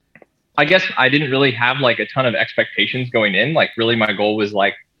I guess I didn't really have like a ton of expectations going in. Like really my goal was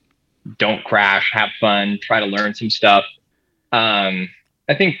like, don't crash, have fun, try to learn some stuff. I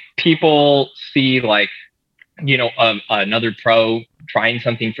think people see like, another pro trying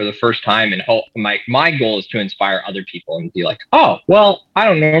something for the first time and hope my goal is to inspire other people and be like, oh, well, I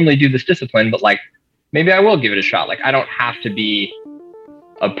don't normally do this discipline, but like maybe I will give it a shot. Like I don't have to be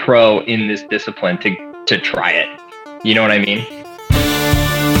a pro in this discipline to try it. You know what I mean?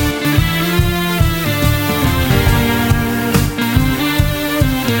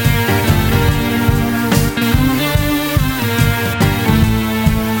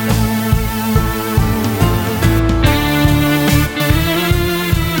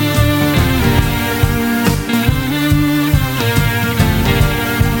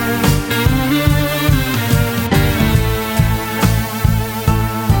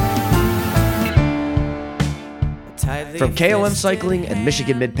 From KOM Cycling and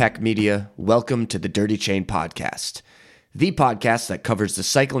Michigan Midpack Media, welcome to the Dirty Chain Podcast, the podcast that covers the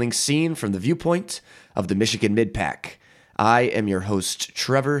cycling scene from the viewpoint of the Michigan Midpack. I am your host,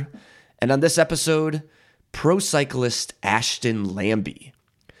 Trevor, and on this episode, pro cyclist Ashton Lambie.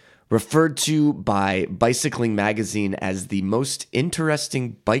 Referred to by Bicycling Magazine as the most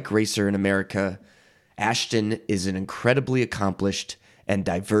interesting bike racer in America, Ashton is an incredibly accomplished and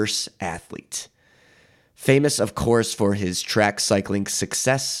diverse athlete. Famous, of course, for his track cycling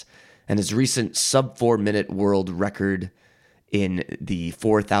success and his recent sub-4-minute world record in the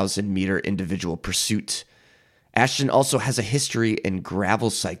 4,000-meter individual pursuit. Ashton also has a history in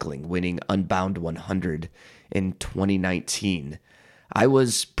gravel cycling, winning Unbound 100 in 2019. I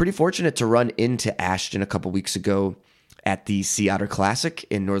was pretty fortunate to run into Ashton a couple weeks ago at the Sea Otter Classic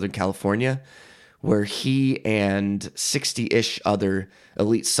in Northern California, where he and 60-ish other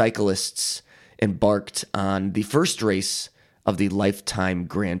elite cyclists embarked on the first race of the Lifetime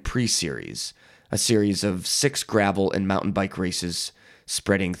Grand Prix Series, a series of 6 gravel and mountain bike races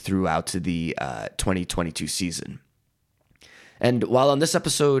spreading throughout the 2022 season. And while on this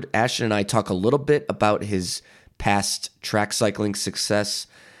episode, Ashton and I talk a little bit about his past track cycling success,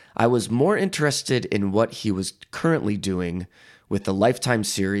 I was more interested in what he was currently doing with the Lifetime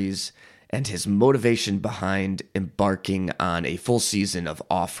Series and his motivation behind embarking on a full season of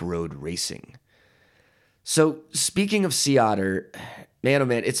off-road racing. So, speaking of Sea Otter, man, oh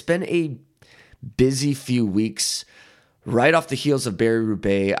man, it's been a busy few weeks. Right off the heels of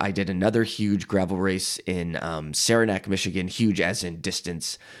Barry-Roubaix, I did another huge gravel race in Saranac, Michigan, huge as in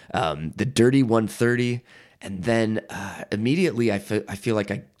distance, the Dirty 130. And then immediately I feel like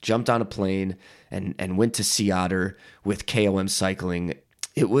I jumped on a plane and went to Sea Otter with KOM Cycling.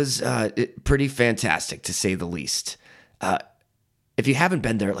 It was pretty fantastic, to say the least. If you haven't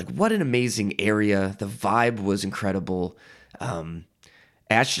been there, like, what an amazing area. The vibe was incredible.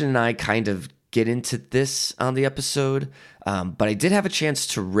 Ashton and I kind of get into this on the episode, but I did have a chance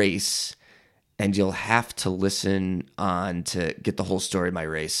to race, and you'll have to listen on to get the whole story of my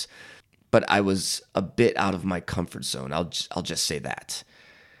race. But I was a bit out of my comfort zone. I'll just say that.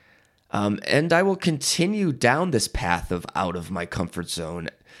 And I will continue down this path of out of my comfort zone.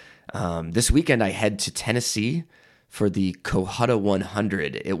 This weekend, I head to Tennessee for the Cohutta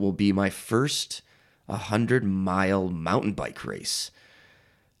 100. It will be my first 100-mile mountain bike race.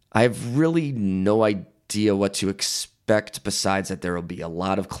 I have really no idea what to expect besides that there will be a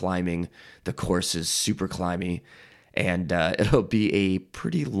lot of climbing. The course is super climby, and it'll be a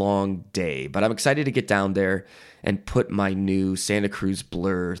pretty long day. But I'm excited to get down there and put my new Santa Cruz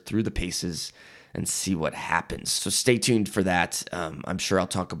Blur through the paces and see what happens. So stay tuned for that. I'm sure I'll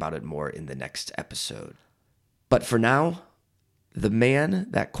talk about it more in the next episode. But for now, the man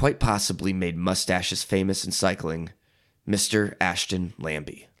that quite possibly made mustaches famous in cycling, Mr. Ashton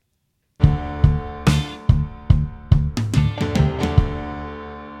Lambie.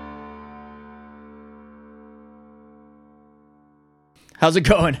 How's it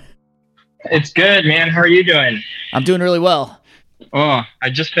going? It's good, man. How are you doing? I'm doing really well. Oh, I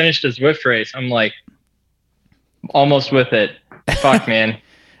just finished a Zwift race. I'm like almost with it. Fuck, man.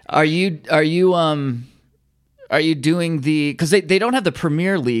 Are you doing because they don't have the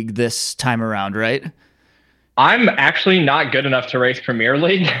Premier League this time around, right? I'm actually not good enough to race Premier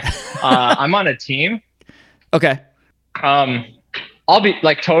League. I'm on a team. Okay. I'll be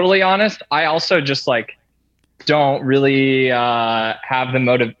like totally honest. I also just like don't really have the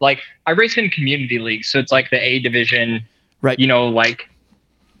motive. Like I race in community leagues, so it's like the A division, right? You know, like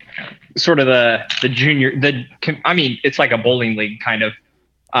sort of the junior. It's like a bowling league kind of.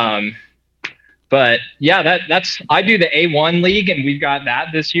 But yeah, that's I do the A1 league, and we've got that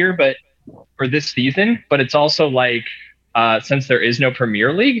this year, for this season. But it's also like since there is no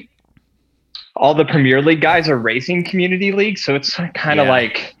Premier League, all the Premier League guys are racing community league, so it's kind of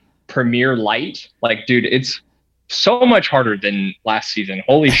like Premier Light. Like, dude, it's so much harder than last season.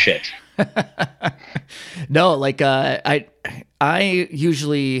 Holy shit. No, like I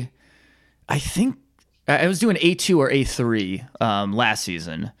usually, I think I was doing A2 or A3 last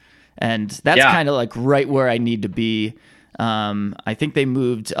season, and that's kind of like right where I need to be. I think they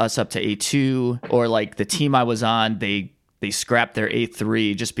moved us up to A2, or like the team I was on, they scrapped their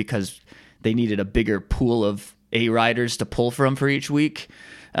A3 just because they needed a bigger pool of A riders to pull from for each week.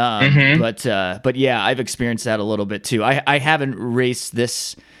 But yeah, I've experienced that a little bit too. I haven't raced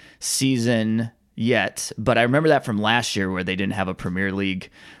this season yet, but I remember that from last year where they didn't have a Premier League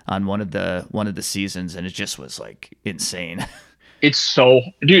on one of the seasons, and it just was like insane. It's so,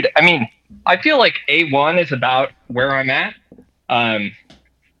 dude, I mean, I feel like A1 is about where I'm at.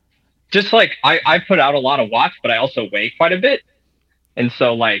 Just like I put out a lot of watts, but I also weigh quite a bit. And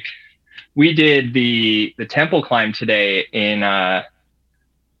so like we did the temple climb today in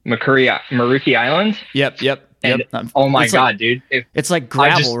Maruki Islands. Yep. And oh my God, dude. It's like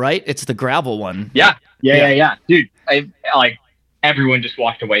gravel, right? It's the gravel one. Yeah. Dude, I like everyone just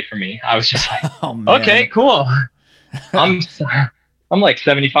walked away from me. I was just like, oh, man. Okay, cool. I'm like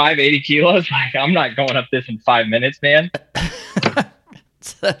 75, 80 kilos. Like, I'm not going up this in 5 minutes, man.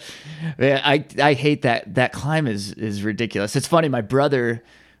 Man, I hate that climb is ridiculous. It's funny. My brother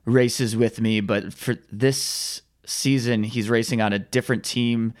races with me, but for this season, he's racing on a different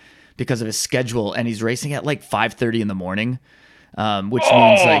team because of his schedule, and he's racing at like 5:30 in the morning, which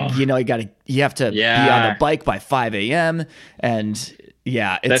means like you have to be on the bike by 5 a.m. and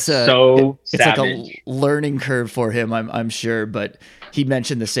it's it's like a learning curve for him, I'm sure. But he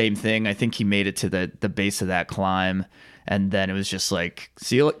mentioned the same thing. I think he made it to the base of that climb, and then it was just like,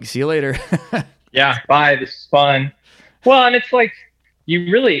 see you later. Yeah, bye. This is fun. Well, and it's like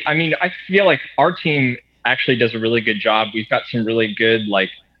I feel like our team actually does a really good job. We've got some really good like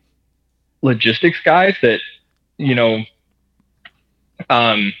logistics guys that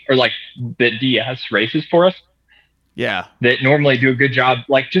or like that DS races for us. Yeah. That normally do a good job,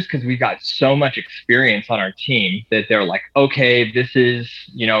 like just because we got so much experience on our team that they're like, okay, this is,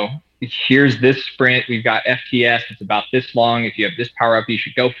 here's this sprint. We've got FTS. It's about this long. If you have this power up, you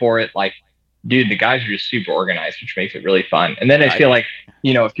should go for it. Like, dude, the guys are just super organized, which makes it really fun. And then I feel like,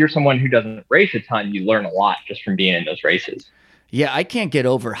 if you're someone who doesn't race a ton, you learn a lot just from being in those races. Yeah. I can't get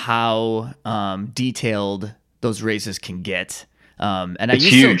over how detailed those races can get. And it's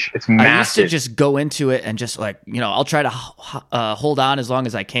huge. It's massive. I used to just go into it and just like, I'll try to hold on as long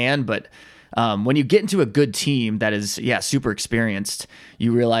as I can. But when you get into a good team that is, super experienced,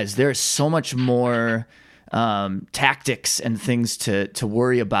 you realize there's so much more tactics and things to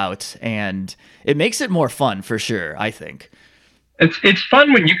worry about. And it makes it more fun for sure, I think. It's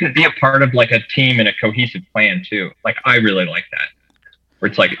fun when you can be a part of like a team and a cohesive plan too. Like I really like that. Where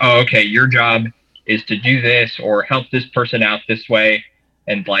it's like, oh, okay, your job is to do this or help this person out this way.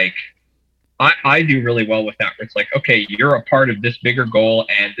 And like, I do really well with that. Where it's like, okay, you're a part of this bigger goal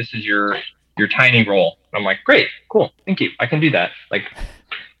and this is your tiny role. And I'm like, great, cool. Thank you. I can do that. Like,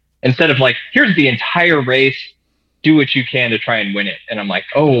 instead of like, here's the entire race, do what you can to try and win it. And I'm like,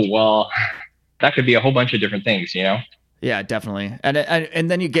 oh, well, that could be a whole bunch of different things, Yeah, definitely.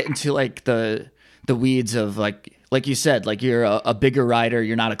 And then you get into like the weeds of like you said, like you're a bigger rider,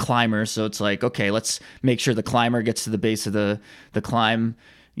 you're not a climber. So it's like, okay, let's make sure the climber gets to the base of the climb,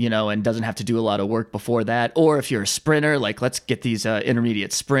 and doesn't have to do a lot of work before that. Or if you're a sprinter, like let's get these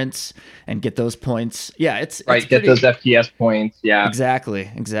intermediate sprints and get those points. Yeah, it's right. Get those FTS points. Yeah, exactly.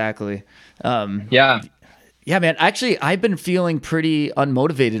 Yeah, man. Actually, I've been feeling pretty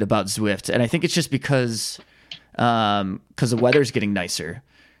unmotivated about Zwift, and I think it's just because the weather's getting nicer.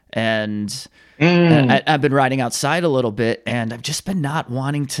 And I've been riding outside a little bit, and I've just been not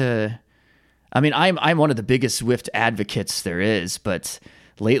wanting to. I mean, I'm one of the biggest Zwift advocates there is, but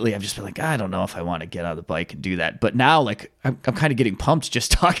lately I've just been like, I don't know if I want to get on the bike and do that. But now, like, I'm kind of getting pumped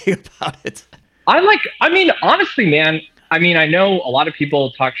just talking about it. Honestly, man. I mean, I know a lot of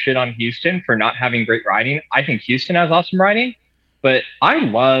people talk shit on Houston for not having great riding. I think Houston has awesome riding, but I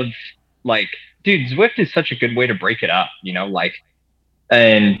love dude, Zwift is such a good way to break it up,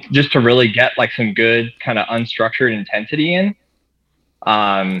 and just to really get like some good kind of unstructured intensity in.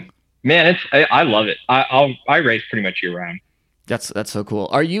 Man, I love it. I race pretty much year round. That's so cool.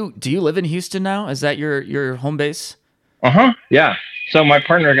 Do you live in Houston now? Is that your home base? Yeah. So my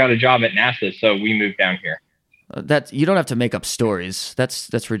partner got a job at NASA, so we moved down here. You don't have to make up stories.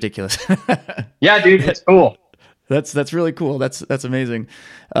 That's ridiculous. Yeah, dude, it's cool. That's really cool. That's amazing.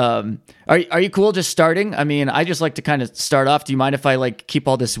 Are you cool just starting? I mean, I just like to kind of start off. Do you mind if I like keep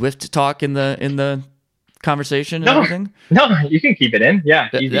all this Zwift talk in the conversation and everything? No, you can keep it in. Yeah,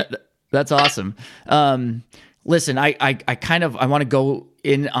 easy. That's awesome. Listen, I want to go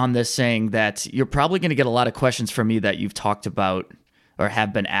in on this saying that you're probably going to get a lot of questions from me that you've talked about or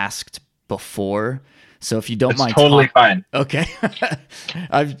have been asked before. So if you don't mind, totally fine. Okay.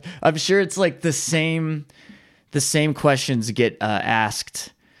 I'm sure it's like the same questions get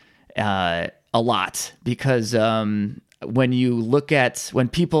asked a lot because when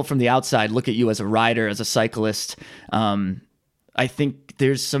people from the outside look at you as a rider, as a cyclist, I think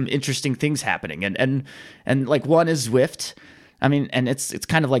there's some interesting things happening, and like one is Zwift. I mean, and it's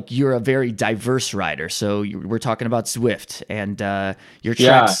kind of like you're a very diverse rider. So we're talking about Zwift and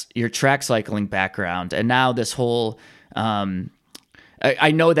your track cycling background, and now this whole.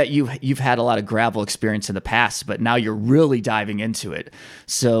 I know that you've had a lot of gravel experience in the past, but now you're really diving into it.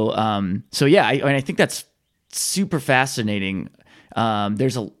 So yeah, I think that's super fascinating.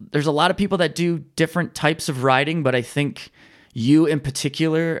 There's a lot of people that do different types of riding, but I think you in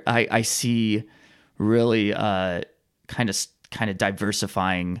particular, I see really kind of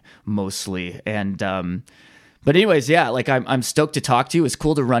diversifying mostly. And but anyways, yeah, like I'm stoked to talk to you. It's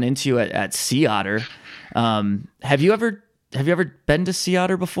cool to run into you at Sea Otter. Have you ever been to Sea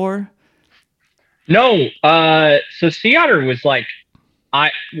Otter before? No. So Sea Otter was like,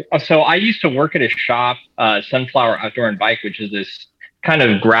 I used to work at a shop, Sunflower Outdoor and Bike, which is this kind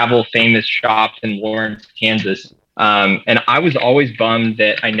of gravel famous shop in Lawrence, Kansas. And I was always bummed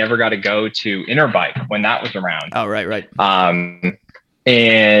that I never got to go to Interbike when that was around. Oh, right.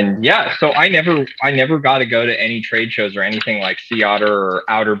 And yeah, so I never got to go to any trade shows or anything like Sea Otter or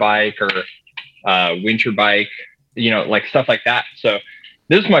Outer Bike or Winter Bike, like stuff like that. So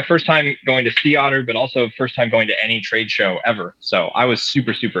this is my first time going to Sea Otter, but also first time going to any trade show ever. So I was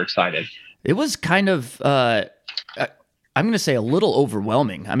super, super excited. It was kind of, I'm going to say a little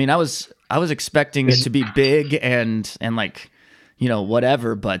overwhelming. I mean, I was expecting it to be big and like,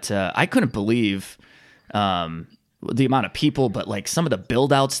 whatever, but I couldn't believe the amount of people, but like some of the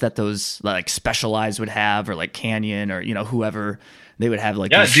build outs that those like Specialized would have, or like Canyon, or whoever, they would have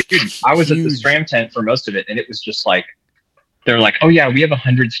like, yeah, dude, I was at the SRAM tent for most of it, and it was just like, they're like, oh yeah, we have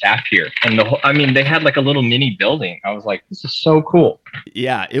 100 staff here, and they had like a little mini building. I was like, this is so cool.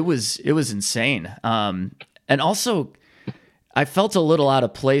 Yeah, it was insane. And also, I felt a little out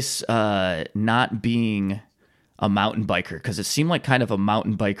of place not being a mountain biker, because it seemed like kind of a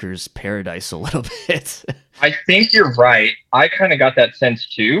mountain biker's paradise a little bit. I think you're right. I kind of got that sense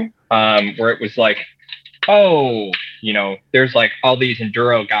too, where it was like, oh, there's like all these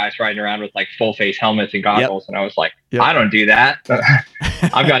enduro guys riding around with like full face helmets and goggles. Yep. And I was like, I don't do that.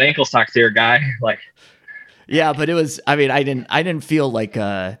 I've got ankle socks here, guy. Like, yeah, but it was, I mean, I didn't feel like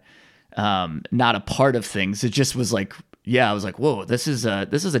not a part of things. It just was like, yeah, I was like, whoa, this is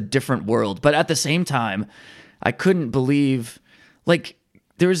a different world. But at the same time, I couldn't believe, like,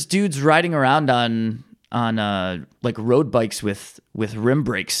 there was dudes riding around on like road bikes with rim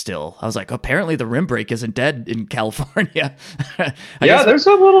brakes still. I was like, apparently the rim brake isn't dead in California. Yeah, there's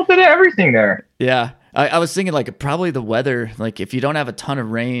a little bit of everything there. Yeah. I was thinking like probably the weather, like if you don't have a ton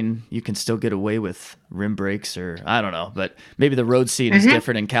of rain, you can still get away with rim brakes, or I don't know, but maybe the road scene is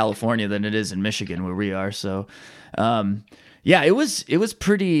different in California than it is in Michigan where we are. So, yeah, it was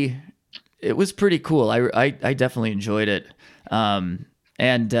pretty cool. I definitely enjoyed it.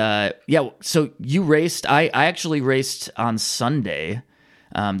 Yeah, so you raced. I actually raced on Sunday,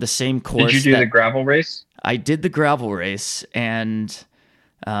 the same course. Did you do the gravel race? I did the gravel race, and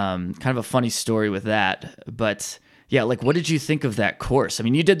kind of a funny story with that. But yeah, like, what did you think of that course? I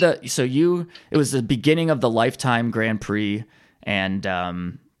mean, you did it was the beginning of the Lifetime Grand Prix,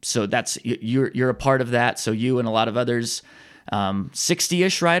 and so that's you're a part of that. So you and a lot of others,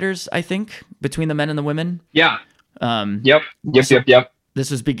 60-ish riders, I think, between the men and the women. Yeah. Yep. This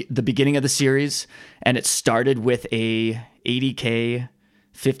was the beginning of the series, and it started with a 80K,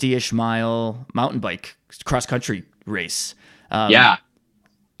 50-ish mile mountain bike cross-country race. Yeah.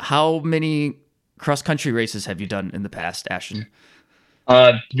 How many cross-country races have you done in the past, Ashton?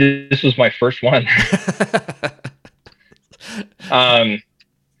 This was my first one.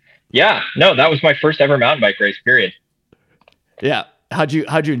 Yeah, no, that was my first ever mountain bike race, period. Yeah. How'd you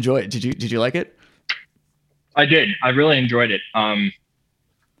enjoy it? Did you like it? I did. I really enjoyed it.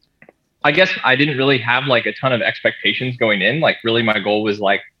 I guess I didn't really have like a ton of expectations going in. Like, really my goal was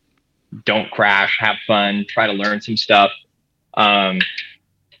like, don't crash, have fun, try to learn some stuff.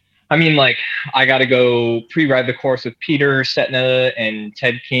 I mean, like, I got to go pre-ride the course with Peter Setna and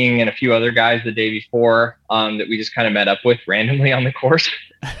Ted King and a few other guys the day before, that we just kind of met up with randomly on the course.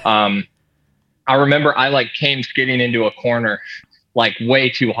 I remember I like came skidding into a corner, like way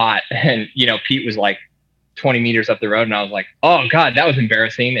too hot. And, Pete was like 20 meters up the road, and I was like, oh God, that was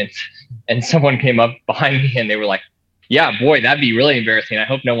embarrassing. And someone came up behind me and they were like, yeah, boy, that'd be really embarrassing. I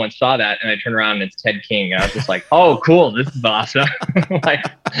hope no one saw that. And I turned around and it's Ted King. And I was just like, oh, cool. This is awesome. Like,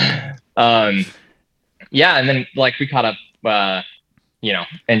 yeah. And then like we caught up, and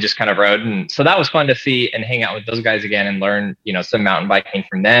just kind of rode. And so that was fun to see and hang out with those guys again and learn, some mountain biking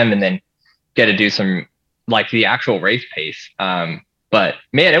from them, and then get to do some like the actual race pace. But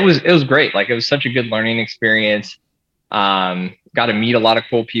man, it was great. Like, it was such a good learning experience. Got to meet a lot of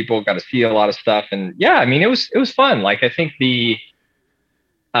cool people, got to see a lot of stuff. And yeah, I mean, it was fun. Like, I think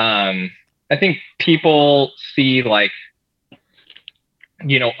I think people see like,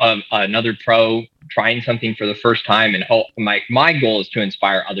 another pro trying something for the first time, and hope my goal is to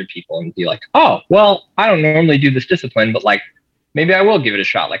inspire other people and be like, oh, well, I don't normally do this discipline, but like, maybe I will give it a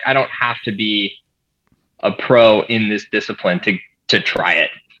shot. Like, I don't have to be a pro in this discipline to try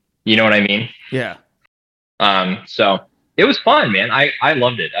it. You know what I mean? Yeah. So it was fun, man. I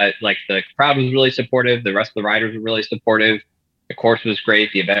loved it. Like, the crowd was really supportive. The rest of the riders were really supportive. The course was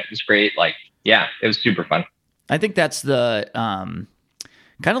great. The event was great. Like, yeah, it was super fun. I think that's the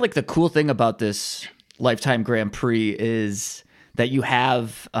kind of like the cool thing about this Lifetime Grand Prix is that you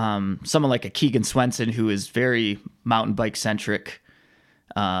have someone like a Keegan Swenson, who is very mountain bike centric.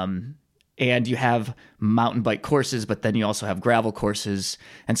 And you have mountain bike courses, but then you also have gravel courses.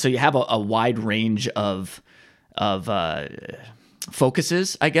 And so you have a wide range of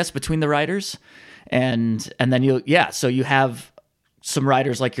focuses, I guess, between the riders. And then so you have some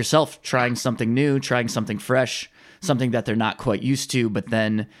riders like yourself trying something new, trying something fresh, something that they're not quite used to, but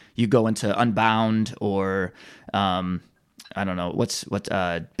then you go into Unbound or, I don't know, what's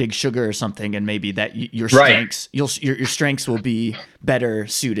Big Sugar or something, and maybe that your strengths, your strengths will be better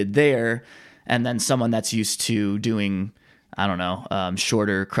suited there. And then someone that's used to doing, I don't know,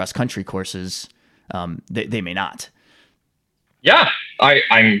 shorter cross country courses, they may not. Yeah,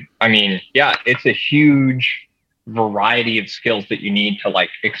 I mean, yeah, it's a huge variety of skills that you need to like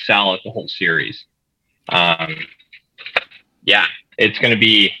excel at the whole series. Yeah, it's going to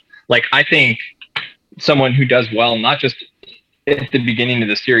be like, I think someone who does well, not just at the beginning of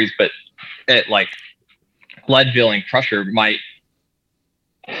the series, but at like Leadville and Crusher might,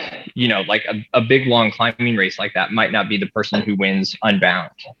 like a big long climbing race like that might not be the person who wins Unbound.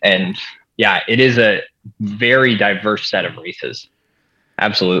 And yeah, it is a very diverse set of races.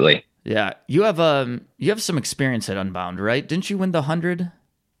 Absolutely. Yeah. You have some experience at Unbound, right? Didn't you win the 100?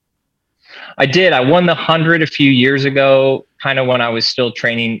 I did. I won the 100 a few years ago, kind of when I was still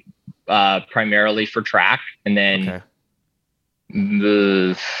training primarily for track. And then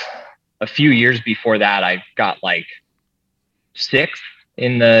a few years before that, I got like 6th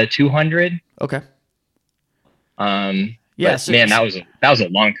in the 200. Okay. Yeah, man, that was a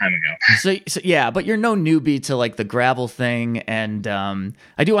long time ago. So yeah, but you're no newbie to like the gravel thing, and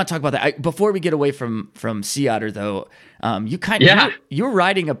I do want to talk about that. Before we get away from Sea Otter, though, you were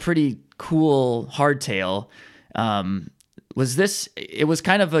riding a pretty cool hardtail. It was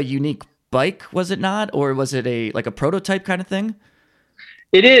kind of a unique bike, was it not, or was it a prototype kind of thing?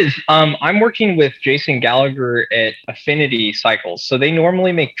 It is. I'm working with Jason Gallagher at Affinity Cycles, so they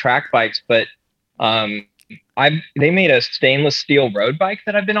normally make track bikes, but they made a stainless steel road bike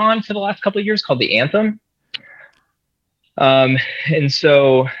that I've been on for the last couple of years called the Anthem. And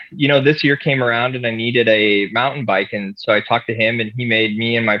so, this year came around and I needed a mountain bike. And so I talked to him, and he made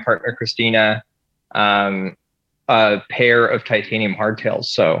me and my partner, Christina, a pair of titanium hardtails.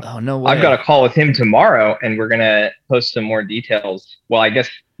 So no way. I've got a call with him tomorrow, and we're going to post some more details. Well, I guess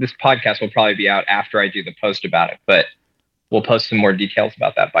this podcast will probably be out after I do the post about it, but we'll post some more details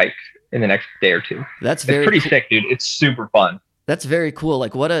about that bike in the next day or two. It's pretty sick, dude. It's super fun. That's very cool.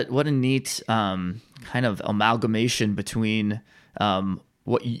 Like what a neat kind of amalgamation between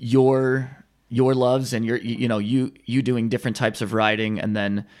what your loves and you doing different types of riding, and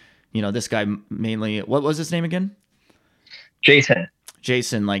then this guy mainly, what was his name again? Jason,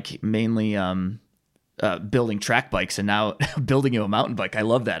 like mainly building track bikes, and now building you a mountain bike. I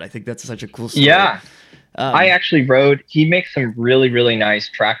love that. I think that's such a cool story. Yeah. I actually he makes some really, really nice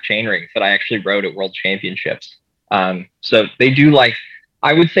track chain rings that I actually rode at World Championships. So they do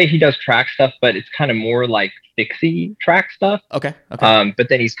I would say he does track stuff, but it's kind of more like fixie track stuff. Okay. But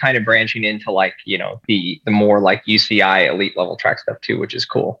then he's kind of branching into the more like UCI elite level track stuff too, which is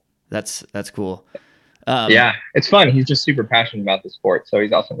cool. That's cool. Yeah, it's fun. He's just super passionate about the sport, so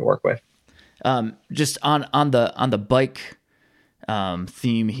he's awesome to work with. Just on the bike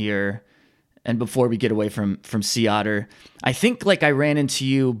theme here, and before we get away from Sea Otter, I think like I ran into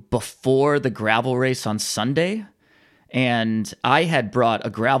you before the gravel race on Sunday, and I had brought a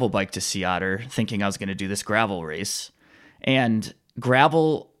gravel bike to Sea Otter thinking I was going to do this gravel race, and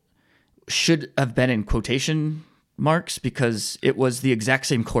gravel should have been in quotation marks because it was the exact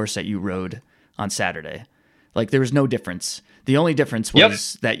same course that you rode on Saturday. Like there was no difference. The only difference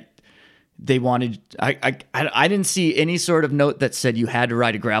was that they wanted, I didn't see any sort of note that said you had to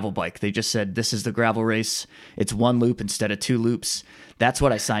ride a gravel bike. They just said, this is the gravel race. It's 1 loop instead of 2 loops. That's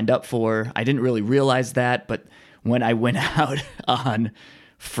what I signed up for. I didn't really realize that, but when I went out on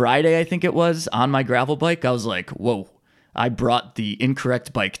Friday, I think it was, on my gravel bike, I was like, whoa, I brought the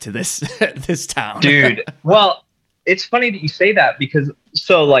incorrect bike to this, this town. Dude, well, it's funny that you say that because,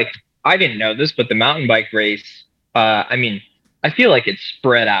 so like, I didn't know this, but the mountain bike race, I mean, I feel like it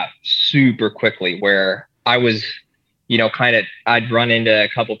spread out super quickly where I was, I'd run into a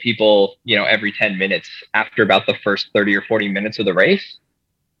couple people, every 10 minutes after about the first 30 or 40 minutes of the race.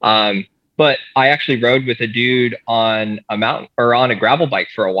 But I actually rode with a dude on a mountain or on a gravel bike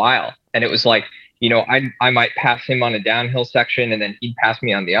for a while. And it was like, I might pass him on a downhill section and then he'd pass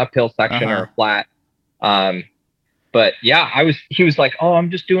me on the uphill section or a flat. But yeah, he was like, oh,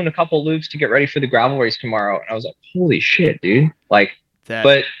 I'm just doing a couple loops to get ready for the gravel race tomorrow. And I was like, holy shit, dude. Like,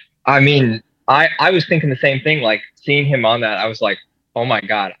 but I mean, I was thinking the same thing, like seeing him on that. I was like, oh my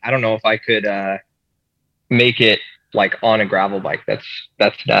God, I don't know if I could, make it like on a gravel bike.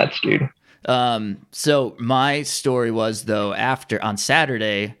 That's nuts, dude. So my story was though, on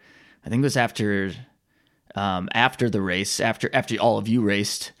Saturday, I think it was after the race, after all of you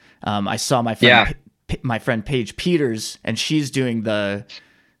raced, I saw my friend, my friend Paige Peters, and she's doing the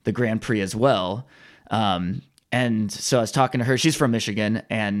Grand Prix as well. And so I was talking to her. She's from Michigan,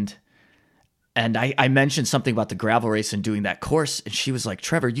 and I mentioned something about the gravel race and doing that course, and she was like,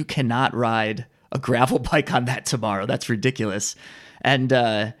 "Trevor, you cannot ride a gravel bike on that tomorrow. That's ridiculous." And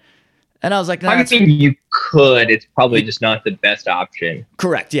I was like, no, I mean, you could. It's probably just not the best option.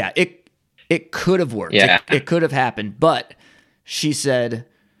 Correct. Yeah. It could have worked. Yeah. It could have happened. But she said,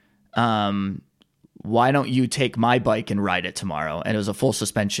 why don't you take my bike and ride it tomorrow? And it was a full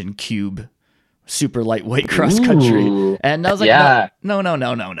suspension cube, super lightweight cross country. Ooh. And I was like,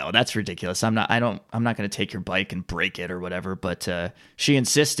 no, that's ridiculous. I'm not going to take your bike and break it or whatever. But she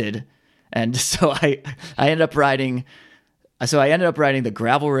insisted. And so I ended up riding the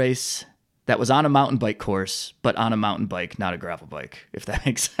gravel race that was on a mountain bike course, but on a mountain bike, not a gravel bike, if that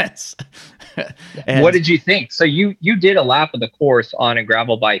makes sense. What did you think? So you did a lap of the course on a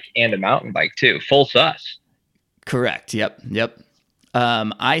gravel bike and a mountain bike too, full sus. Correct. Yep.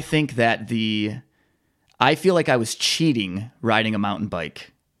 I think that I feel like I was cheating riding a mountain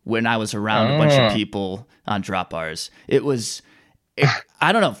bike when I was around a bunch of people on drop bars.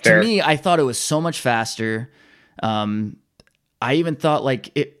 I don't know. Fair. To me, I thought it was so much faster. I even thought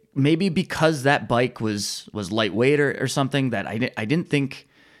like it maybe because that bike was lightweight or something that I didn't think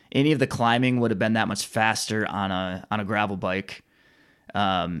any of the climbing would have been that much faster on a gravel bike.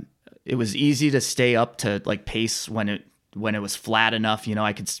 It was easy to stay up to like pace when it was flat enough.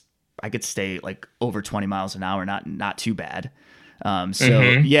 I could stay like over 20 miles an hour, not too bad.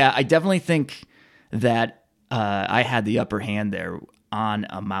 Yeah, I definitely think that I had the upper hand there on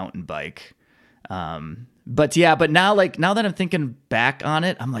a mountain bike. But now that I'm thinking back on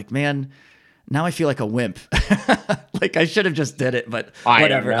it, I'm like, man, now I feel like a wimp. Like I should have just did it, but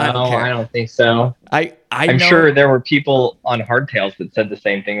whatever. I don't care. I don't think so. I'm sure there were people on hardtails that said the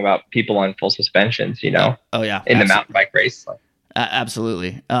same thing about people on full suspensions, Oh yeah. In the mountain bike race.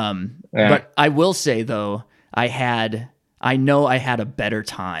 Absolutely. But I will say though, I know I had a better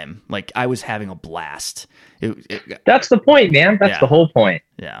time. Like I was having a blast. That's the point, man. That's the whole point.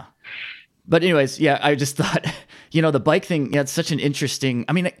 Yeah. But anyways, yeah, I just thought, the bike thing, it's such an interesting,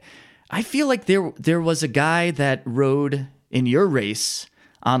 I mean, I feel like there was a guy that rode in your race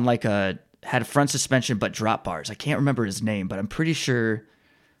on had a front suspension, but drop bars. I can't remember his name, but I'm pretty sure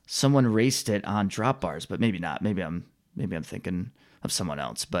someone raced it on drop bars, but maybe not. Maybe I'm thinking of someone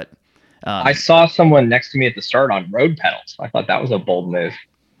else, but I saw someone next to me at the start on road pedals. I thought that was a bold move.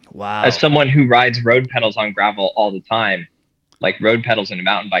 Wow. As someone who rides road pedals on gravel all the time, like road pedals in a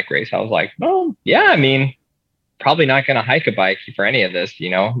mountain bike race, I was like, well, yeah, I mean, probably not going to hike a bike for any of this,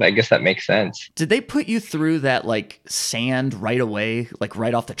 I guess that makes sense. Did they put you through that like sand right away, like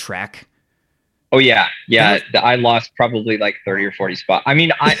right off the track? Oh yeah. I lost probably like 30 or 40 spots. I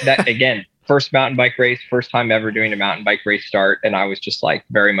mean, again, first mountain bike race, first time ever doing a mountain bike race start. And I was just like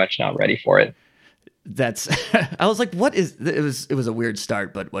very much not ready for it. that's I was like, what is it was a weird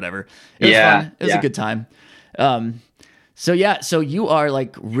start, but whatever. It was fun. It was a good time. So you are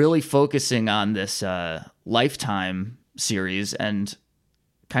like really focusing on this Lifetime series and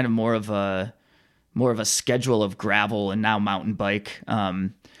kind of more of a schedule of gravel and now mountain bike.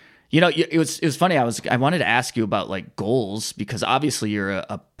 It was funny. I wanted to ask you about like goals, because obviously you're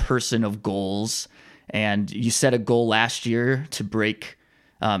a person of goals, and you set a goal last year to break.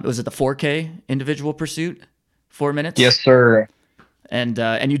 Was it the 4K individual pursuit, 4 minutes? Yes, sir. And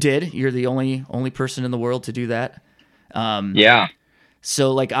you did. You're the only person in the world to do that. Yeah.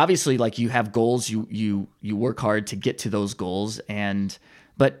 So like obviously like you have goals. You work hard to get to those goals, and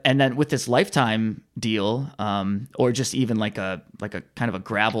then with this Lifetime deal, or just even like a kind of a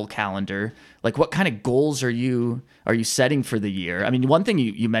gravel calendar, like what kind of goals are you setting for the year? I mean, one thing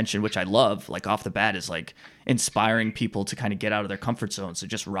you mentioned, which I love, like off the bat, is like inspiring people to kind of get out of their comfort zone. So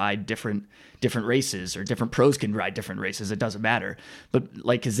just ride different races, or different pros can ride different races. It doesn't matter. But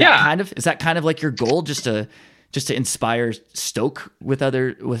like, is that kind of like your goal, just to inspire stoke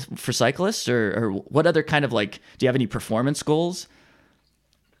for cyclists, or what other kind of like, do you have any performance goals?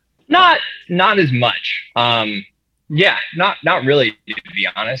 Not as much. Not really, to be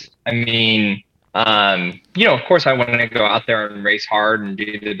honest. I mean, of course I want to go out there and race hard and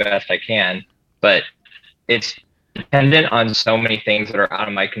do the best I can, but it's dependent on so many things that are out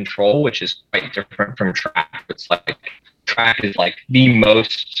of my control, which is quite different from track. It's like track is like the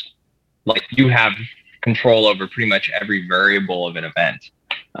most, like, you have control over pretty much every variable of an event.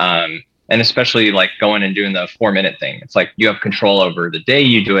 And especially like going and doing the 4 minute thing. It's like you have control over the day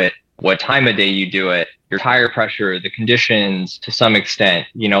you do it, what time of day you do it, your tire pressure, the conditions to some extent,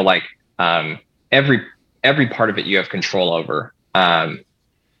 every part of it you have control over.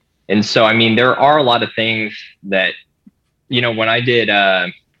 And so, I mean, there are a lot of things that, when I did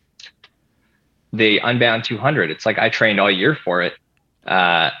the Unbound 200, it's like I trained all year for it.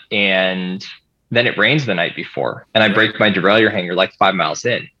 And then it rains the night before, and I break my derailleur hanger like 5 miles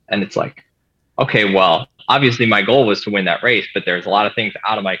in. And it's like, okay, well, obviously my goal was to win that race, but there's a lot of things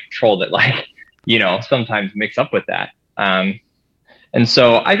out of my control that, like, sometimes mix up with that. And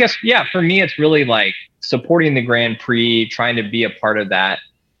so I guess, for me, it's really like supporting the Grand Prix, trying to be a part of that,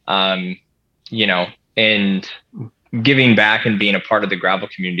 and giving back and being a part of the gravel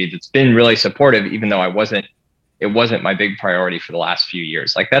community that's been really supportive, even though it wasn't my big priority for the last few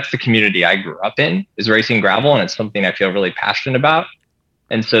years. Like, that's the community I grew up in, is racing gravel. And it's something I feel really passionate about.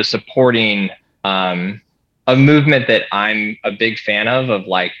 And so supporting a movement that I'm a big fan of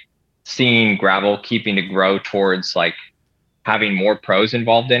like seeing gravel keeping to grow towards like having more pros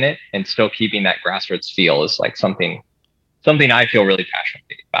involved in it and still keeping that grassroots feel, is like something I feel really passionate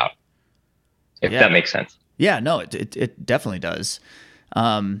about, if that makes sense. Yeah, no, it definitely does.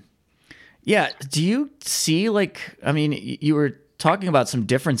 Do you see, like, I mean, you were talking about some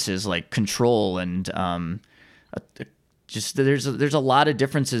differences like control and just there's a lot of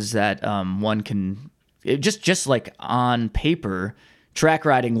differences that one can just like on paper. Track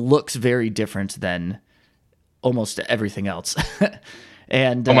riding looks very different than almost everything else.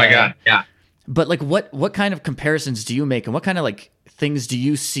 And oh my god, yeah. But like, what kind of comparisons do you make, and what kind of like things do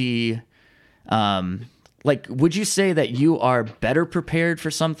you see? Like, would you say that you are better prepared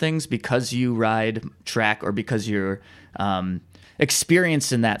for some things because you ride track, or because you're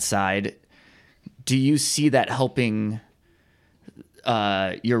experienced in that side? Do you see that helping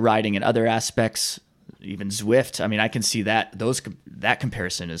your riding in other aspects, even Zwift? I mean, I can see that that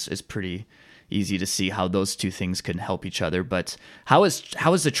comparison is pretty easy to see how those two things can help each other. But how is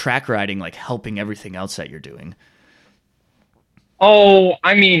the track riding like helping everything else that you're doing? Oh,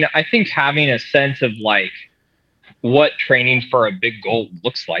 I mean, I think having a sense of like what training for a big goal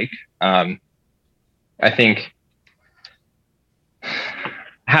looks like. I think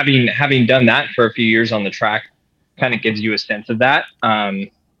having done that for a few years on the track kind of gives you a sense of that,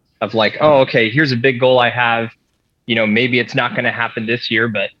 of like, oh, okay, here's a big goal I have. Maybe it's not going to happen this year,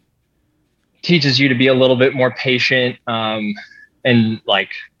 but teaches you to be a little bit more patient, and like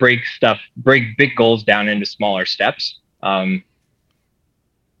break big goals down into smaller steps.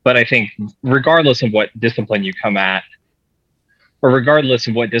 But I think regardless of what discipline you come at, or regardless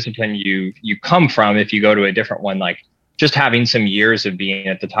of what discipline you come from, if you go to a different one, like just having some years of being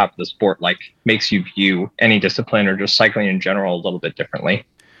at the top of the sport, like makes you view any discipline or just cycling in general a little bit differently.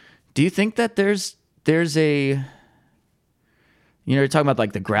 Do you think that there's a, you're talking about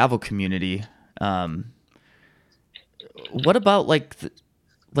like the gravel community. What about like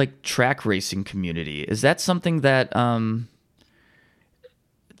track racing community? Is that something that,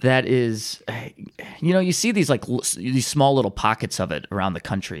 that is, you see these like these small little pockets of it around the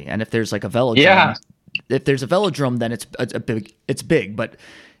country, and if there's like a velodrome, if there's a velodrome, then it's big. But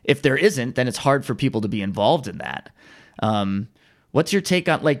if there isn't, then it's hard for people to be involved in that. What's your take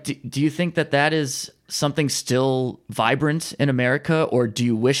on, like, do you think that is something still vibrant in America, or do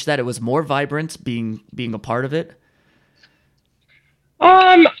you wish that it was more vibrant being a part of it?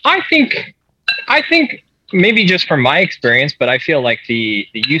 I think maybe just from my experience, but I feel like the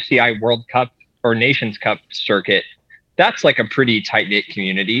UCI World Cup or Nations Cup circuit, that's like a pretty tight knit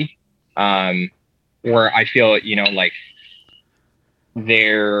community, where I feel, like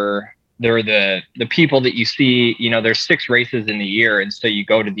they're the people that you see, there's 6 races in the year. And so you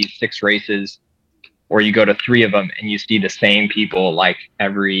go to these 6 races, or you go to 3 of them, and you see the same people like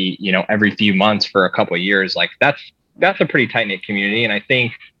every few months for a couple of years. Like that's a pretty tight knit community. And I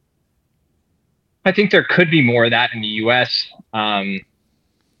think there could be more of that in the US. I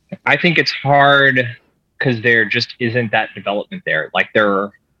think it's hard because there just isn't that development there. Like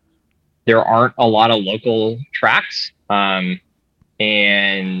there aren't a lot of local tracks. And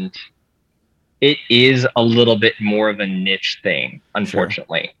it is a little bit more of a niche thing,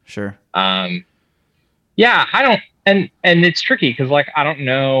 unfortunately. Sure. Yeah, I don't, and it's tricky because, like, I don't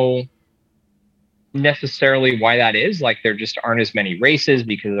know necessarily why that is. Like, there just aren't as many races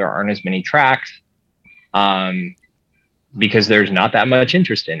because there aren't as many tracks, because there's not that much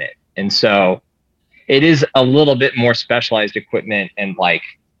interest in it. And so it is a little bit more specialized equipment and like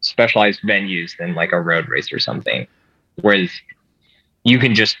specialized venues than like a road race or something. Whereas you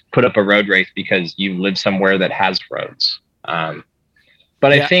can just put up a road race because you live somewhere that has roads.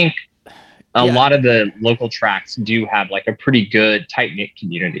 But I think a lot of the local tracks do have like a pretty good tight knit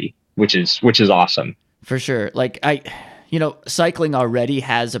community, which is awesome. For sure. Like cycling already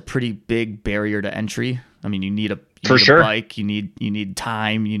has a pretty big barrier to entry. I mean, you need a bike, you need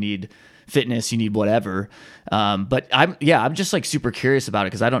time, you need fitness, you need whatever. But I'm just like super curious about it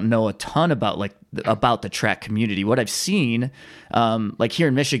because I don't know a ton about the track community. What I've seen, like here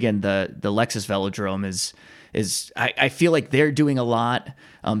in Michigan, the Lexus Velodrome is I feel like they're doing a lot.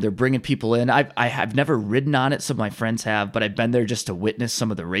 They're bringing people in. I've never ridden on it. Some of my friends have, but I've been there just to witness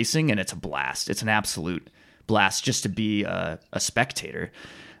some of the racing, and it's a blast. It's an absolute blast just to be a spectator.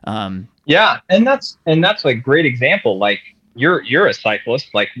 Yeah, and that's a great example. Like you're a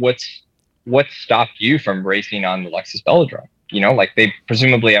cyclist. Like what stopped you from racing on the Lexus Velodrome? Like they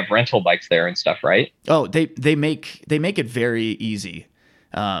presumably have rental bikes there and stuff, right? Oh, they make it very easy,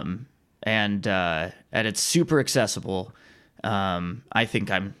 and it's super accessible. I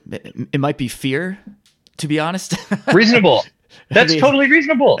think it might be fear, to be honest. Reasonable. That's totally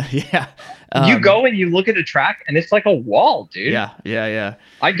reasonable. Yeah. You go and you look at a track and it's like a wall, dude. Yeah.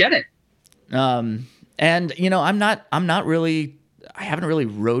 I get it. And I haven't really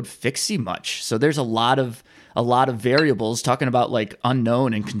rode fixie much. So there's a lot of variables talking about like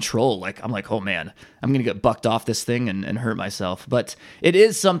unknown and control. Like I'm like, oh man, I'm going to get bucked off this thing and hurt myself. But it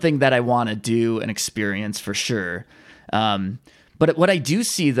is something that I want to do and experience for sure. But what I do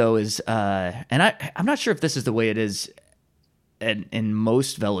see though is, and I'm not sure if this is the way it is in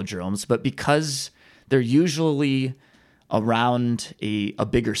most velodromes, but because they're usually around a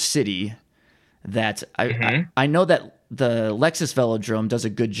bigger city, that I know that the Lexus Velodrome does a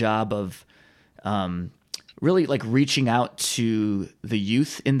good job of really like reaching out to the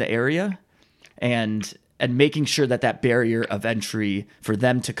youth in the area and making sure that barrier of entry for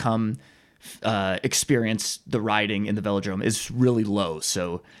them to come experience the riding in the velodrome is really low.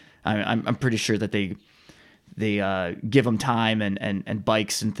 So I'm pretty sure that they give them time and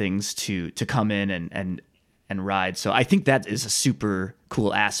bikes and things to come in and ride. So I think that is a super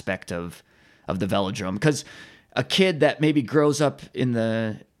cool aspect of the velodrome, because a kid that maybe grows up in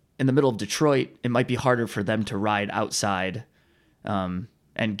the middle of Detroit, it might be harder for them to ride outside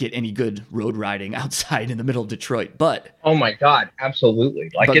and get any good road riding outside in the middle of Detroit. But oh my God,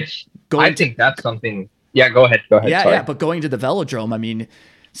 absolutely. Like I think that's something. Yeah, go ahead. Yeah. But going to the velodrome, I mean,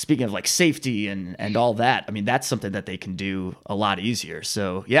 speaking of like safety and all that, I mean, that's something that they can do a lot easier.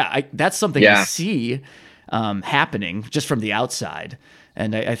 So yeah, that's something I see happening just from the outside.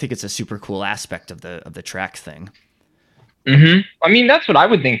 And I think it's a super cool aspect of the track thing. Mm-hmm. I mean, that's what I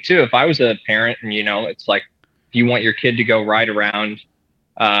would think too. If I was a parent and, it's like, do you want your kid to go ride around,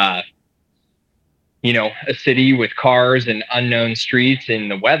 a city with cars and unknown streets in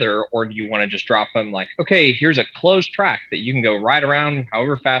the weather, or do you want to just drop them like, okay, here's a closed track that you can go ride around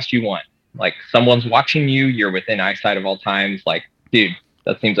however fast you want. Like someone's watching you, you're within eyesight of all times. Like, dude,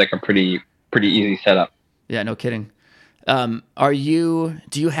 that seems like a pretty easy setup. Yeah, no kidding. Do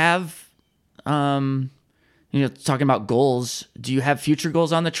you have, talking about goals, do you have future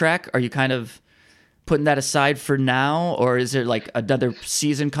goals on the track? Are you kind of putting that aside for now, or is there like another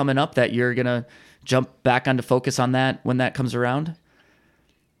season coming up that you're going to jump back onto focus on that when that comes around?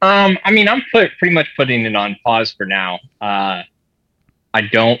 I mean, I'm pretty much putting it on pause for now. I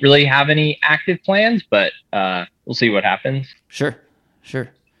don't really have any active plans, but we'll see what happens. Sure.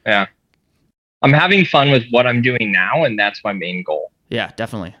 Yeah. I'm having fun with what I'm doing now, and that's my main goal. Yeah,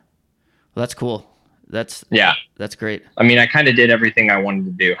 definitely. Well, that's cool. That's great. I mean, I kind of did everything I wanted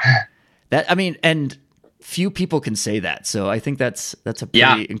to do. And few people can say that. So I think that's a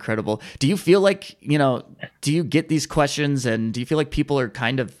pretty incredible. Do you feel like, do you get these questions, and do you feel like people are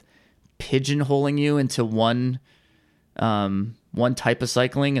kind of pigeonholing you into one type of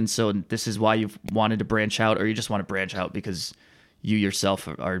cycling, and so this is why you've wanted to branch out, or you just want to branch out because you yourself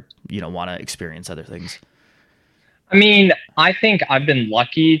are want to experience other things? I mean, I think I've been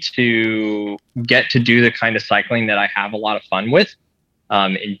lucky to get to do the kind of cycling that I have a lot of fun with,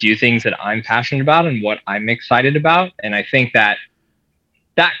 and do things that I'm passionate about and what I'm excited about. And I think that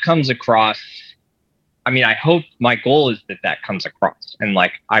comes across. I mean, I hope my goal is that comes across, and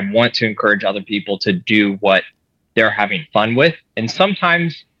like, I want to encourage other people to do what they're having fun with. And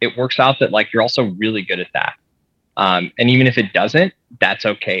sometimes it works out that like, you're also really good at that. And even if it doesn't, that's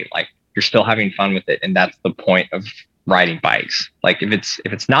okay. Like, you're still having fun with it. And that's the point of riding bikes. Like, if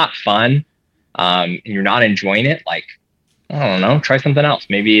it's not fun, and you're not enjoying it, like, I don't know, try something else.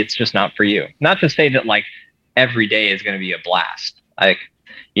 Maybe it's just not for you. Not to say that like every day is going to be a blast. Like,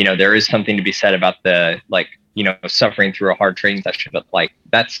 there is something to be said about the, like, suffering through a hard training session, but like,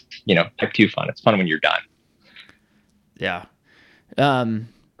 that's, type 2 fun. It's fun when you're done. Yeah.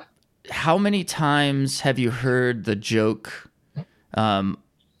 How many times have you heard the joke,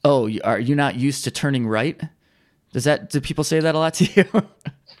 oh, are you not used to turning right? Do people say that a lot to you?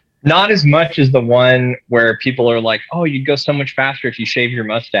 Not as much as the one where people are like, oh, you'd go so much faster if you shave your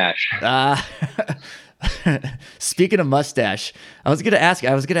mustache. Speaking of mustache, I was going to ask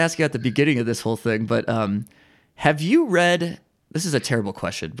you at the beginning of this whole thing, but have you read, this is a terrible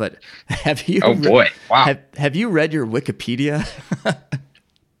question, but have you boy. Wow. Have you read your Wikipedia?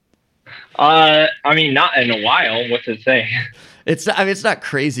 I mean, not in a while. What's it say? It's not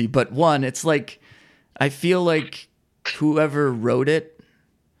crazy, but one, it's like, I feel like whoever wrote it,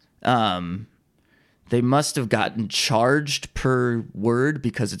 they must have gotten charged per word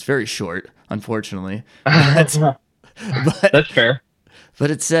because it's very short, unfortunately. That's fair. But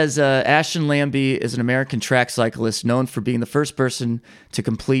it says, Ashton Lambie is an American track cyclist known for being the first person to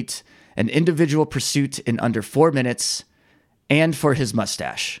complete an individual pursuit in under 4 minutes, and for his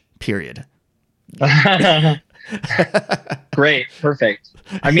mustache, period. Great. Perfect.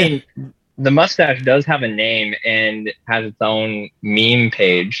 I mean, the mustache does have a name and has its own meme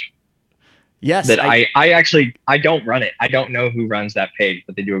page. Yes. That I don't run it. I don't know who runs that page,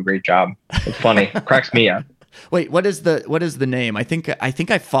 but they do a great job. It's funny. It cracks me up. Wait, what is the name? I think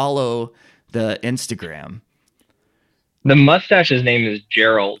I follow the Instagram. The mustache's name is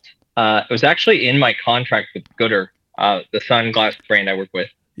Gerald. It was actually in my contract with Gooder, the sunglass brand I work with.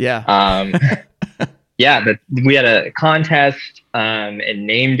 Yeah. Yeah, we had a contest and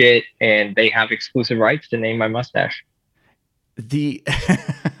named it, and they have exclusive rights to name my mustache. It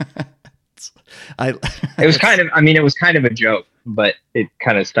was kind of a joke, but it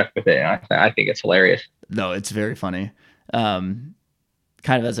kind of stuck with it. And I think it's hilarious. No, it's very funny. Kind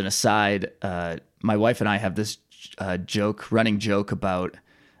of as an aside, my wife and I have this running joke about,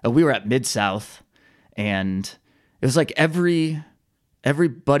 we were at Mid-South, and it was like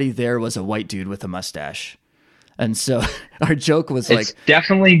everybody there was a white dude with a mustache. And so our joke was it's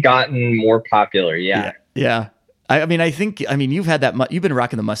definitely gotten more popular. Yeah. Yeah. I mean, you've had that, you've been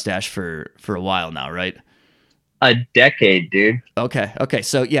rocking the mustache for a while now, right? A decade, dude. Okay.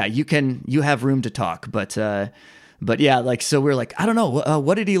 So yeah, you have room to talk, but yeah, like, so we're like, I don't know,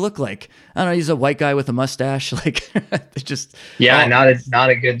 what did he look like? I don't know. He's a white guy with a mustache. Like, just, not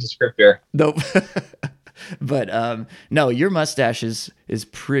a good descriptor. Nope. But no, your mustache is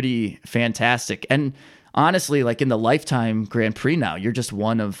pretty fantastic. And honestly, like in the Lifetime Grand Prix now, you're just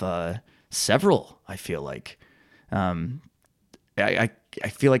one of several, I feel like. I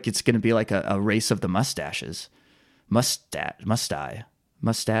feel like it's going to be like a race of the mustaches. Mustache.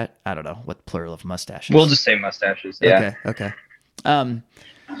 I don't know what plural of mustaches. We'll just say mustaches. Yeah. Okay.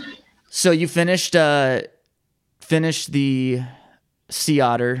 So you finished the Sea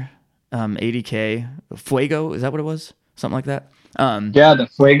Otter 80K Fuego, is that what it was? Something like that. Yeah, the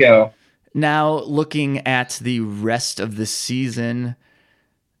Fuego. Now looking at the rest of the season,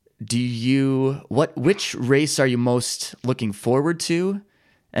 which race are you most looking forward to,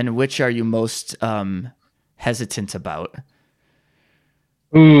 and which are you most hesitant about?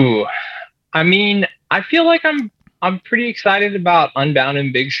 Ooh, I mean, I feel like I'm pretty excited about Unbound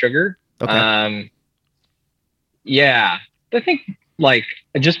and Big Sugar. Okay. Yeah, I think like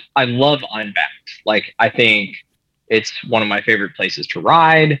I love Unbacked. Like I think it's one of my favorite places to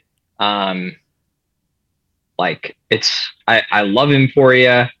ride. Like I love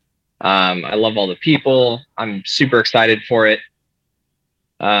Emporia. I love all the people. I'm super excited for it.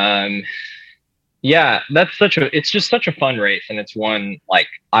 Yeah, it's just such a fun race, and it's one like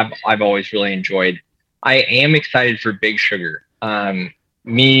I've always really enjoyed. I am excited for Big Sugar.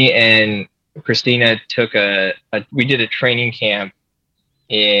 Me and Christina we did a training camp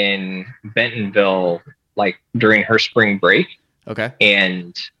in Bentonville, like during her spring break. Okay.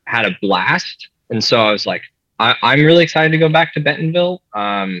 And had a blast. And so I was like, I'm really excited to go back to Bentonville.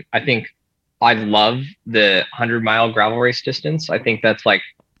 I think I love the 100-mile gravel race distance. I think that's like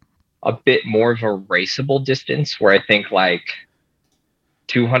a bit more of a raceable distance, where I think like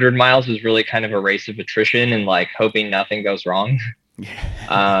 200 miles is really kind of a race of attrition and like hoping nothing goes wrong.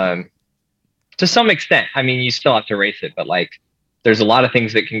 To some extent. I mean, you still have to race it, but like there's a lot of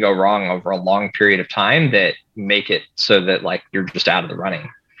things that can go wrong over a long period of time that make it so that like you're just out of the running.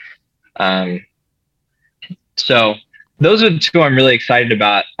 So those are the two I'm really excited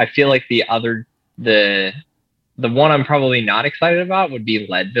about. I feel like the one I'm probably not excited about would be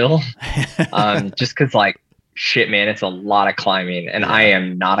Leadville. Just cause like, shit, man, it's a lot of climbing and I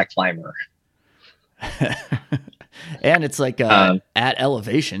am not a climber. And it's like at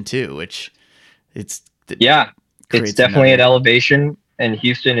elevation too, which it's definitely at elevation, and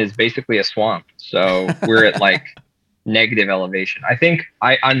Houston is basically a swamp. So we're at like negative elevation. I think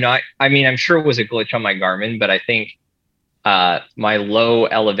I'm sure it was a glitch on my Garmin, but I think my low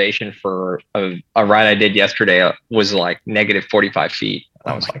elevation for a ride I did yesterday was like negative 45 feet.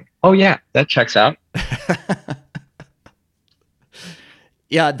 I was like, oh yeah, that checks out.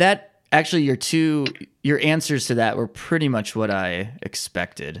 Yeah, that actually your answers to that were pretty much what I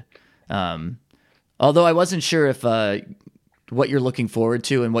expected. Although I wasn't sure if what you're looking forward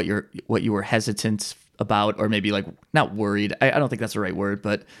to and what you were hesitant about, or maybe like not worried. I don't think that's the right word,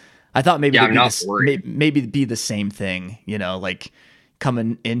 but I thought maybe maybe be the same thing, you know, like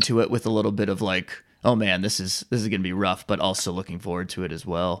coming into it with a little bit of like, oh man, this is going to be rough, but also looking forward to it as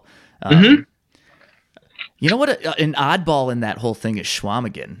well. You know what? An oddball in that whole thing is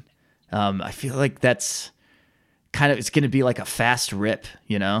Schwamigan. I feel like that's it's going to be like a fast rip,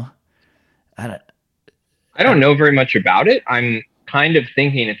 you know? I don't know very much about it. I'm kind of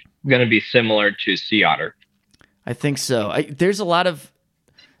thinking it's going to be similar to Sea Otter. I think so. There's a lot of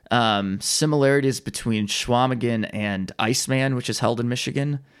similarities between Schwamigan and Iceman, which is held in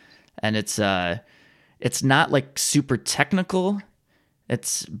Michigan, and it's not like super technical.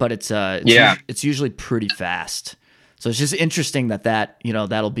 It's usually pretty fast. So it's just interesting that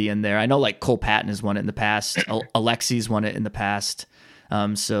that'll be in there. I know like Cole Patton has won it in the past. Alexi's won it in the past.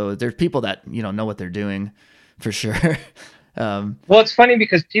 So there's people that know what they're doing for sure. Well, it's funny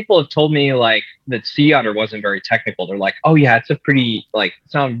because people have told me like that Sea Otter wasn't very technical. They're like, oh yeah, it's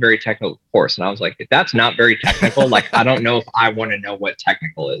not a very technical course. And I was like, if that's not very technical, like I don't know if I want to know what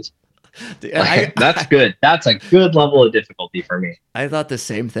technical is. That's good. That's a good level of difficulty for me. I thought the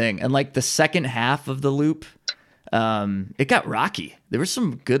same thing. And like the second half of the loop, it got rocky. There were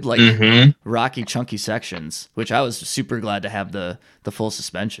some good rocky chunky sections, which I was super glad to have the full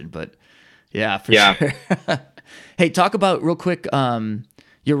suspension, but yeah, for sure. Hey, talk about real quick.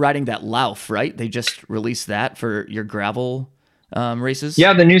 You're riding that Lauf, right? They just released that for your gravel races.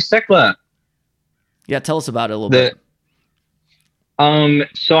 Yeah, the new Sekla. Yeah, tell us about it a little bit.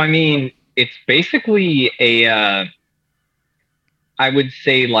 So I mean, it's basically I would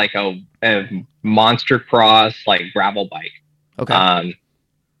say like a monster cross like gravel bike. Okay.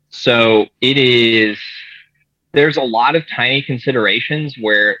 So there's a lot of tiny considerations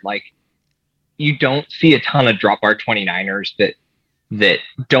where like you don't see a ton of drop bar 29ers that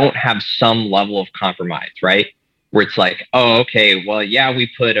don't have some level of compromise, right? Where it's like, oh, okay, well, yeah, we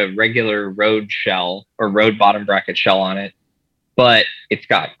put a regular road shell or road bottom bracket shell on it, but it's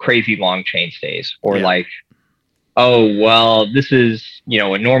got crazy long chain stays. Or like, oh, well, this is,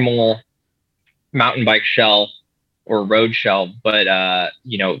 a normal mountain bike shell or road shell, but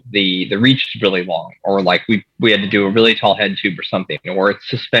the reach is really long, or like we had to do a really tall head tube or something, or it's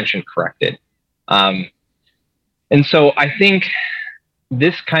suspension corrected. And so I think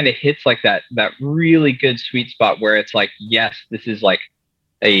this kind of hits like that really good sweet spot where it's like, yes, this is like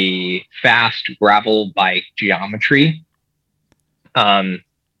a fast gravel bike geometry. And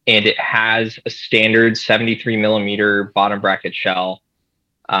it has a standard 73 millimeter bottom bracket shell.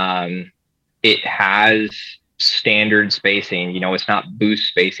 It has standard spacing, it's not boost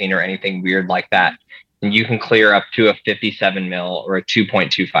spacing or anything weird like that. and you can clear up to a 57 mil or a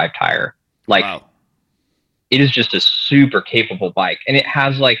 2.25 tire. Like, wow. It is just a super capable bike, and it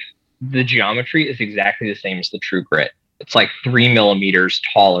has like the geometry is exactly the same as the True Grit. It's like 3 millimeters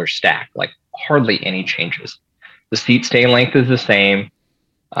taller stack, like hardly any changes. The seat stay length is the same,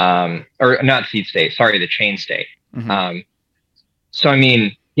 or not seat stay. Sorry, the chain stay. Mm-hmm. So I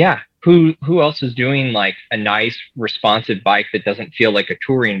mean, yeah. Who else is doing like a nice responsive bike that doesn't feel like a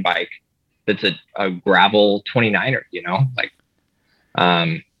touring bike? That's a gravel 29er, you know, like,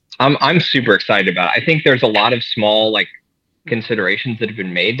 I'm super excited about it. I think there's a lot of small like considerations that have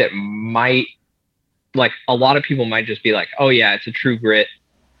been made that might, like, a lot of people might just be like, oh yeah, it's a True Grit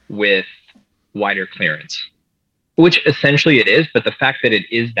with wider clearance, which essentially it is. But the fact that it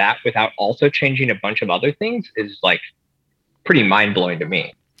is that without also changing a bunch of other things is like pretty mind blowing to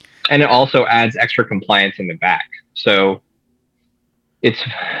me. And it also adds extra compliance in the back. So it's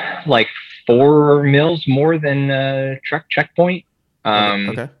like 4 mils more than Truck Checkpoint,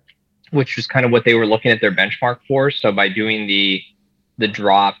 okay. Which is kind of what they were looking at their benchmark for. So by doing the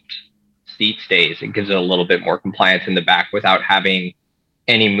dropped seat stays, it gives it a little bit more compliance in the back without having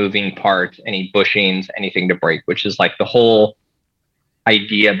any moving parts, any bushings, anything to break, which is like the whole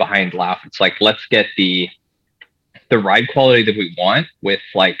idea behind Lauf. It's like, let's get the ride quality that we want with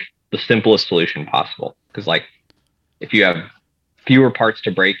like the simplest solution possible. Because like, if you have fewer parts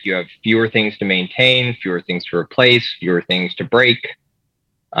to break, you have fewer things to maintain, fewer things to replace, fewer things to break.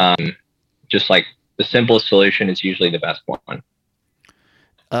 Just like the simplest solution is usually the best one.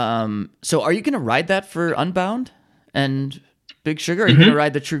 So are you going to ride that for Unbound and Big Sugar? Or are you going to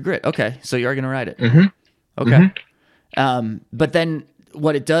ride the True Grit? Okay. So you are going to ride it. Mm-hmm. Okay. Mm-hmm. But then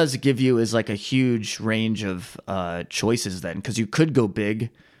what it does give you is like a huge range of choices then, because you could go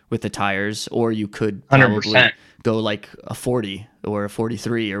big with the tires, or you could probably 100%. Go like a 40 or a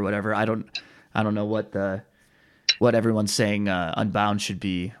 43 or whatever. I don't know what everyone's saying Unbound should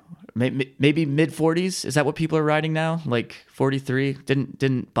be. Maybe mid 40s. Is that what people are riding now? Like 43?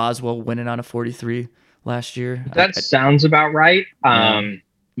 Didn't Boswell win it on a 43 last year? That sounds about right.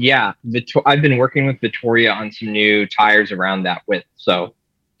 Yeah, I've been working with Vittoria on some new tires around that width, so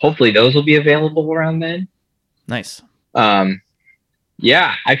hopefully those will be available around then. Nice.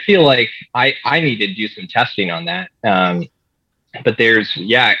 Yeah, I feel like I need to do some testing on that. But there's,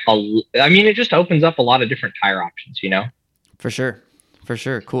 I mean, it just opens up a lot of different tire options, you know? For sure.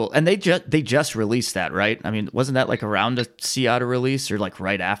 Cool. And they just released that, right? I mean, wasn't that like around a Sea Otter release or like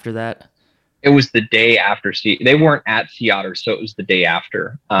right after that? It was the day after they weren't at Sea Otter, so it was the day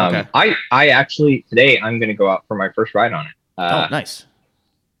after. Okay. I actually, today I'm going to go out for my first ride on it. Oh, nice.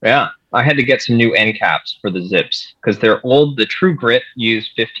 Yeah. I had to get some new end caps for the Zips because they're old. The True Grit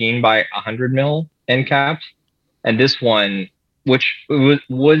used 15 by 100 mil end caps. And this one, which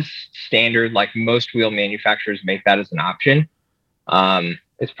was standard, like most wheel manufacturers make that as an option.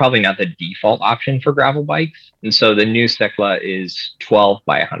 It's probably not the default option for gravel bikes. And so the new Sekla is 12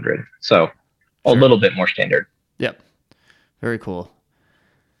 by 100. So a little bit more standard. Yep. Very cool.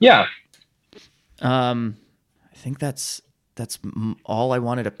 Yeah. I think that's all I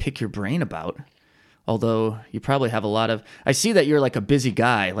wanted to pick your brain about. Although you probably have a lot of, I see that you're like a busy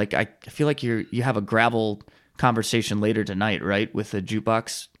guy. Like I feel like you have a gravel conversation later tonight, right? With the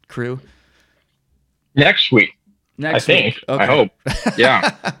Jukebox crew. Next week. I think. Okay. I hope.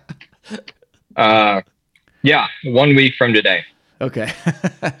 Yeah. Yeah. 1 week from today. Okay.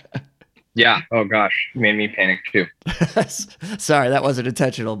 Yeah. Oh gosh. You made me panic too. Sorry, that wasn't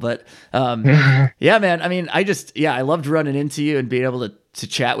intentional, but yeah, man. I mean, I loved running into you and being able to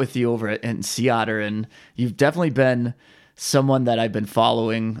chat with you over at Sea Otter, and you've definitely been someone that I've been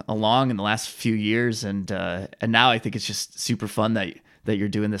following along in the last few years, and now I think it's just super fun that you're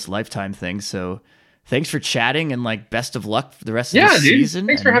doing this Lifetime thing. So thanks for chatting, and like best of luck for the rest of the season.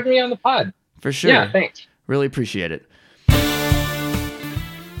 Thanks for having me on the pod. For sure. Yeah, thanks. Really appreciate it.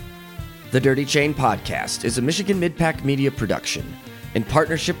 The Dirty Chain Podcast is a Michigan Midpack Media production in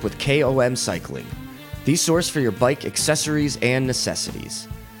partnership with KOM Cycling, the source for your bike accessories and necessities.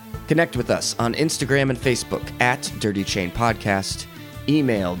 Connect with us on Instagram and Facebook at Dirty Chain Podcast.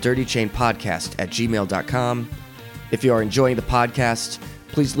 Email dirtychainpodcast@gmail.com. If you are enjoying the podcast,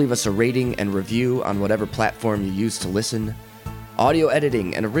 please leave us a rating and review on whatever platform you use to listen. Audio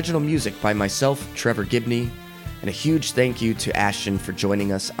editing and original music by myself, Trevor Gibney. And a huge thank you to Ashton for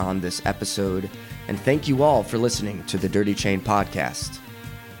joining us on this episode. And thank you all for listening to the Dirty Chain Podcast.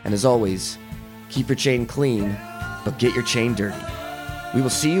 And as always, keep your chain clean, but get your chain dirty. We will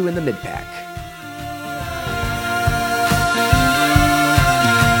see you in the Midpack.